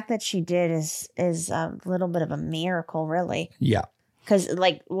 the fact that she did is a little bit of a miracle, really. Yeah. Because,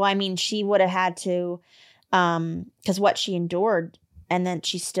 she would have had to, because what she endured and then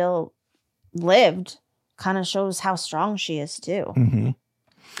she still lived kind of shows how strong she is, too. Mm-hmm.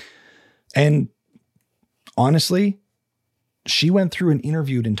 And honestly, she went through and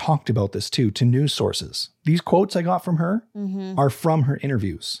interviewed and talked about this, too, to news sources. These quotes I got from her are from her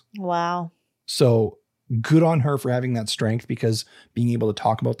interviews. Wow. So good on her for having that strength, because being able to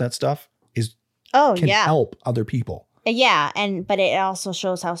talk about that stuff can help other people. Yeah. But it also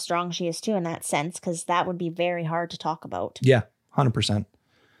shows how strong she is too in that sense, because that would be very hard to talk about. Yeah, 100%.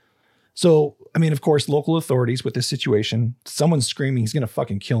 So, I mean, of course, local authorities with this situation, someone's screaming, "He's going to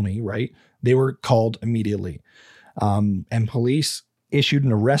fucking kill me," right? They were called immediately. And police issued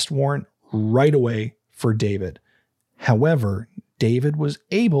an arrest warrant right away for David. However, David was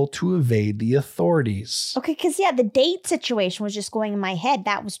able to evade the authorities. Okay, because the date situation was just going in my head.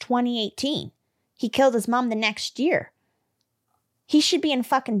 That was 2018. He killed his mom the next year. He should be in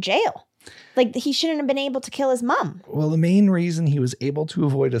fucking jail. Like, he shouldn't have been able to kill his mom. Well, the main reason he was able to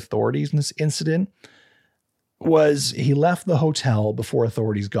avoid authorities in this incident was he left the hotel before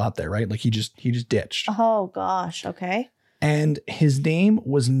authorities got there, right? Like, he just ditched. Oh, gosh. Okay. And his name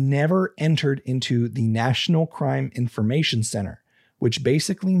was never entered into the National Crime Information Center, which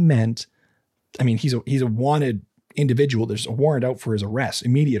basically meant, I mean, he's a wanted individual. There's a warrant out for his arrest,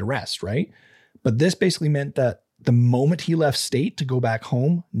 immediate arrest, right? But this basically meant that the moment he left state to go back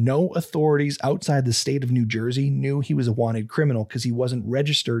home, no authorities outside the state of New Jersey knew he was a wanted criminal because he wasn't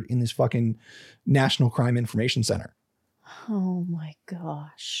registered in this fucking National Crime Information Center. Oh my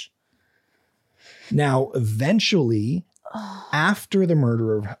gosh. Now, eventually, after the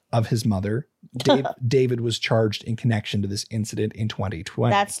murder of his mother, David was charged in connection to this incident in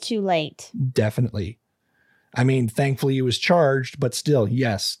 2020. That's too late. Definitely. I mean, thankfully he was charged, but still,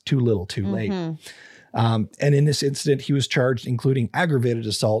 yes, too little, too late. And in this incident, he was charged, including aggravated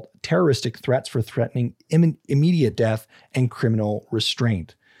assault, terroristic threats for threatening immediate death, and criminal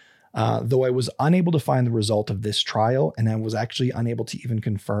restraint. Though I was unable to find the result of this trial, and I was actually unable to even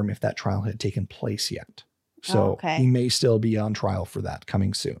confirm if that trial had taken place yet. So he may still be on trial for that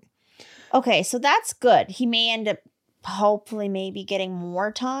coming soon. Okay, so that's good. He may end up hopefully maybe getting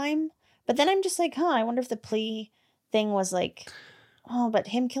more time. But then I'm just like, I wonder if the plea thing was like, but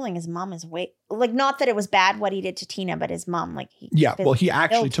him killing his mom is way, like, not that it was bad what he did to Tina, but his mom, like, he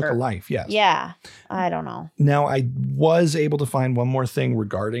actually took a life. Yes. Yeah. I don't know. Now, I was able to find one more thing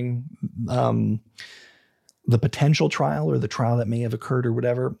regarding the potential trial or the trial that may have occurred or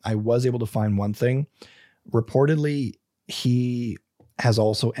whatever. I was able to find one thing. Reportedly, he has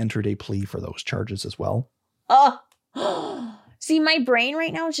also entered a plea for those charges as well. See, my brain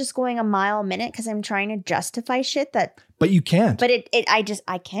right now is just going a mile a minute because I'm trying to justify shit that. But you can't. But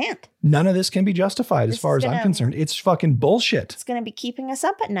I can't. None of this can be justified as far as I'm concerned. It's fucking bullshit. It's going to be keeping us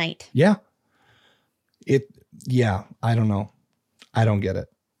up at night. Yeah. I don't know. I don't get it.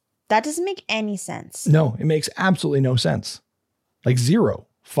 That doesn't make any sense. No, it makes absolutely no sense. Like zero.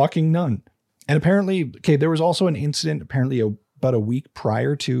 Fucking none. And apparently, there was also an incident apparently about a week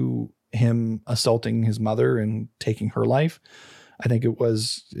prior to him assaulting his mother and taking her life. I think it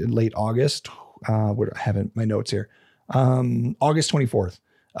was in late August. I have my notes here. August 24th.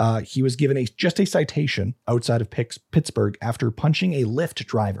 He was given just a citation outside of Pittsburgh after punching a Lyft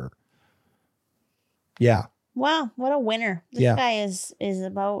driver. Yeah. Wow, what a winner. This guy is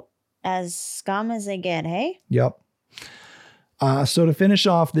about as scum as they get, hey? Yep. So to finish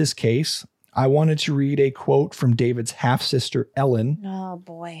off this case, I wanted to read a quote from David's half-sister, Ellen. Oh,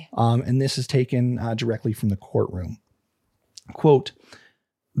 boy. And this is taken directly from the courtroom. Quote,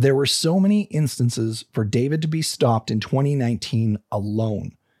 "There were so many instances for David to be stopped in 2019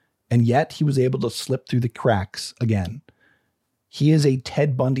 alone, and yet he was able to slip through the cracks again. He is a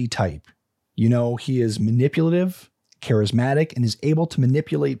Ted Bundy type. You know, he is manipulative, charismatic, and is able to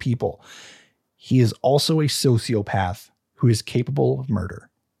manipulate people. He is also a sociopath who is capable of murder."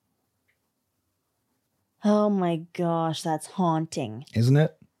 Oh my gosh, that's haunting. Isn't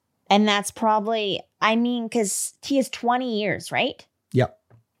it? And that's probably, because he is 20 years, right? Yep.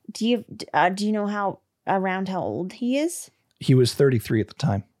 Do you know around how old he is? He was 33 at the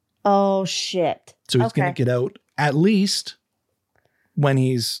time. Oh, shit. So he's going to get out at least when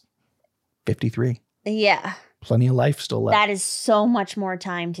he's 53. Yeah. Plenty of life still left. That is so much more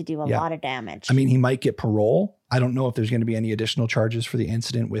time to do a lot of damage. I mean, he might get parole. I don't know if there's going to be any additional charges for the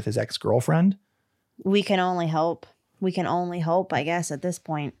incident with his ex-girlfriend. We can only hope. I guess, at this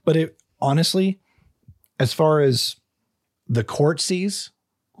point. But honestly, as far as the court sees,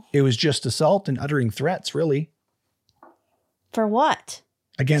 it was just assault and uttering threats, really. For what?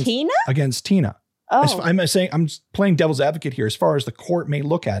 Against Tina? Against Tina. Oh. I'm playing devil's advocate here as far as the court may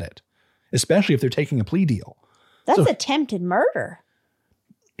look at it, especially if they're taking a plea deal. That's attempted murder.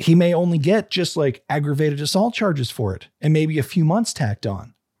 He may only get just like aggravated assault charges for it and maybe a few months tacked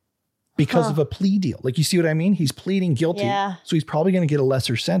on. Because of a plea deal. Like, you see what I mean? He's pleading guilty. Yeah. So he's probably going to get a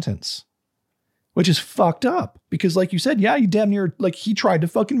lesser sentence. Which is fucked up. Because like you said, he damn near, like, he tried to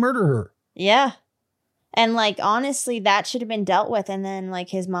fucking murder her. Yeah. And like, honestly, that should have been dealt with. And then like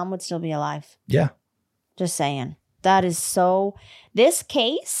his mom would still be alive. Yeah. Just saying. That is so... This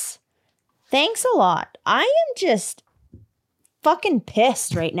case, thanks a lot. I am just fucking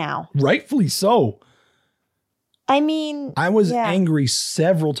pissed right now. Rightfully so. I mean, I was angry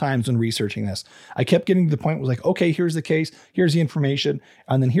several times when researching this. I kept getting to the point where it was like, okay, here's the case, here's the information,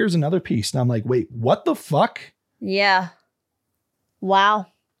 and then here's another piece. And I'm like, wait, what the fuck? Yeah. Wow.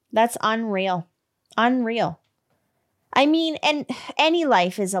 That's unreal. Unreal. I mean, and any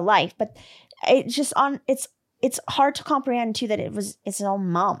life is a life, but it's just it's hard to comprehend too that it's his own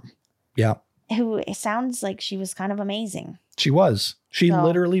mom. Yeah. Who it sounds like she was kind of amazing. She was. She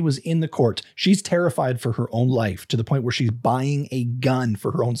literally was in the court. She's terrified for her own life to the point where she's buying a gun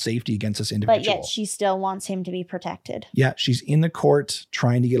for her own safety against this individual. But yet she still wants him to be protected. Yeah, she's in the court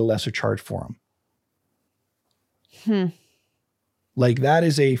trying to get a lesser charge for him. Like, that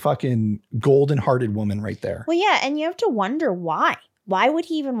is a fucking golden-hearted woman right there. Well, yeah, and you have to wonder why. Why would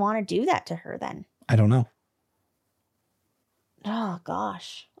he even want to do that to her then? I don't know. Oh,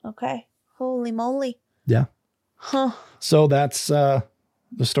 gosh. Okay. Holy moly. Yeah. Huh. So that's the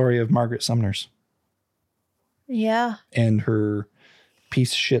story of Margaret Sumners. Yeah. And her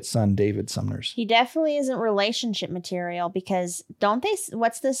piece of shit son, David Sumner's. He definitely isn't relationship material because don't they,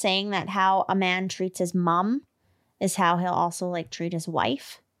 what's the saying that how a man treats his mom is how he'll also like treat his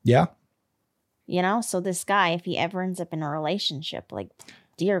wife? Yeah. You know, so this guy, if he ever ends up in a relationship, like,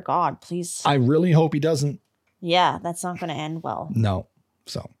 dear God, please. I really hope he doesn't. Yeah, that's not going to end well. No.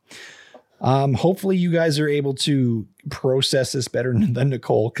 So hopefully you guys are able to process this better than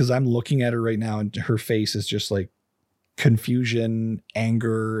Nicole, because I'm looking at her right now and her face is just like confusion,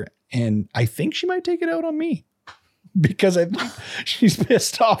 anger, and I think she might take it out on me because I think she's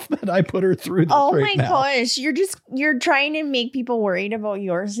pissed off that I put her through this right now. Gosh, you're trying to make people worried about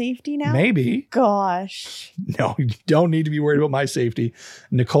your safety now? Maybe. Gosh. No, you don't need to be worried about my safety.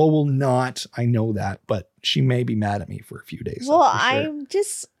 Nicole will not. I know that, but she may be mad at me for a few days. Well, I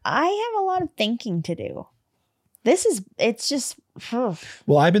have a lot of thinking to do. It's just.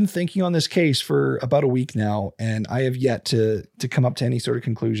 Well, I've been thinking on this case for about a week now, and I have yet to come up to any sort of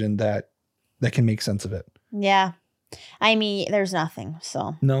conclusion that can make sense of it. Yeah. I mean, there's nothing.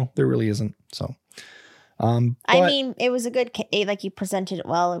 So no, there really isn't. So, I mean, it was a good, like you presented it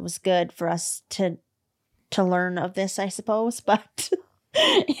well. It was good for us to learn of this, I suppose, but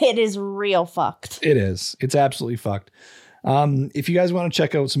it is real fucked. It is. It's absolutely fucked. If you guys want to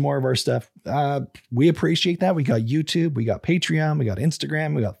check out some more of our stuff, we appreciate that. We got YouTube, we got Patreon, we got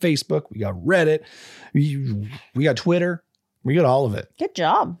Instagram, we got Facebook, we got Reddit, we got Twitter, we got all of it. Good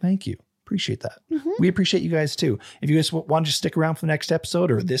job. Thank you. Appreciate that. Mm-hmm. We appreciate you guys too. If you guys want to stick around for the next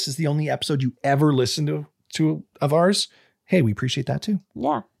episode, or this is the only episode you ever listen to of ours, hey, we appreciate that too.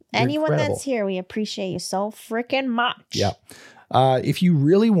 Yeah. You're Anyone incredible. that's here, we appreciate you so freaking much. Yeah. If you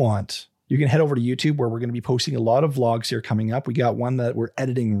really want, you can head over to YouTube, where we're going to be posting a lot of vlogs here coming up. We got one that we're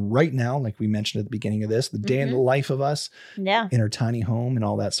editing right now, like we mentioned at the beginning of this, the day in the life of us in our tiny home and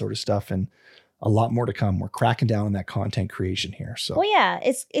all that sort of stuff. And a lot more to come. We're cracking down on that content creation here. So, well, yeah,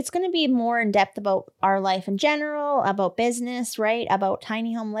 it's going to be more in depth about our life in general, about business, right? About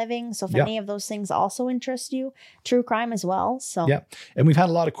tiny home living. So if any of those things also interest you, true crime as well. So, yeah. And we've had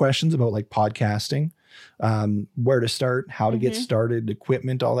a lot of questions about like podcasting, where to start, how to get started,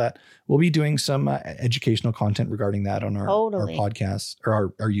 equipment, all that. We'll be doing some educational content regarding that on our podcast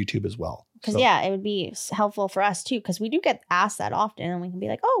or our YouTube as well. Because it would be helpful for us too, because we do get asked that often and we can be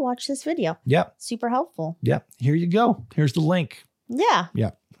like, oh, watch this video. Yeah. Super helpful. Yeah. Here you go. Here's the link. Yeah.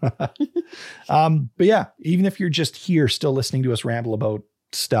 Yeah. But yeah, even if you're just here still listening to us ramble about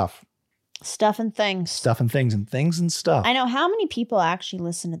stuff and things and stuff. I know. How many people actually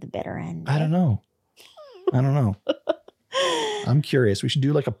listen to the bitter end? I don't know. I'm curious. We should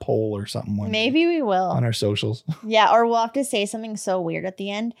do like a poll or something. Maybe we will on our socials. Yeah. Or we'll have to say something so weird at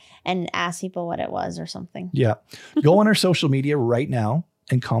the end and ask people what it was or something. Yeah. Go on our social media right now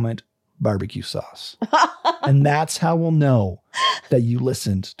and comment barbecue sauce. And that's how we'll know that you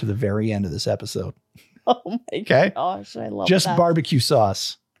listened to the very end of this episode. Oh my gosh. I love just that. Barbecue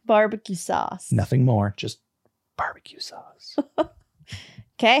sauce. Barbecue sauce. Nothing more. Just barbecue sauce.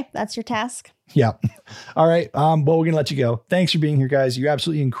 Okay. That's your task. Yeah. All right. Well, we're going to let you go. Thanks for being here, guys. You're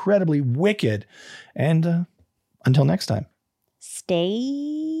absolutely incredibly wicked. And until next time.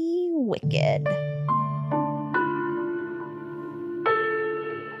 Stay wicked.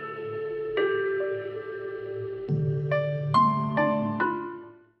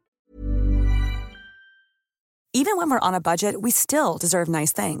 Even when we're on a budget, we still deserve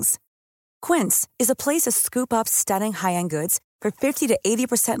nice things. Quince is a place to scoop up stunning high-end goods for 50 to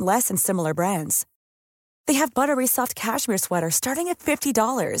 80% less than similar brands. They have buttery soft cashmere sweaters starting at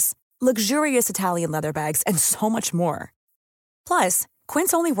 $50, luxurious Italian leather bags, and so much more. Plus,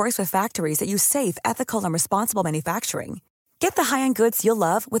 Quince only works with factories that use safe, ethical, and responsible manufacturing. Get the high-end goods you'll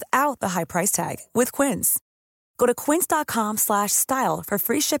love without the high price tag with Quince. Go to quince.com/style for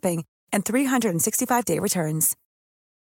free shipping and 365-day returns.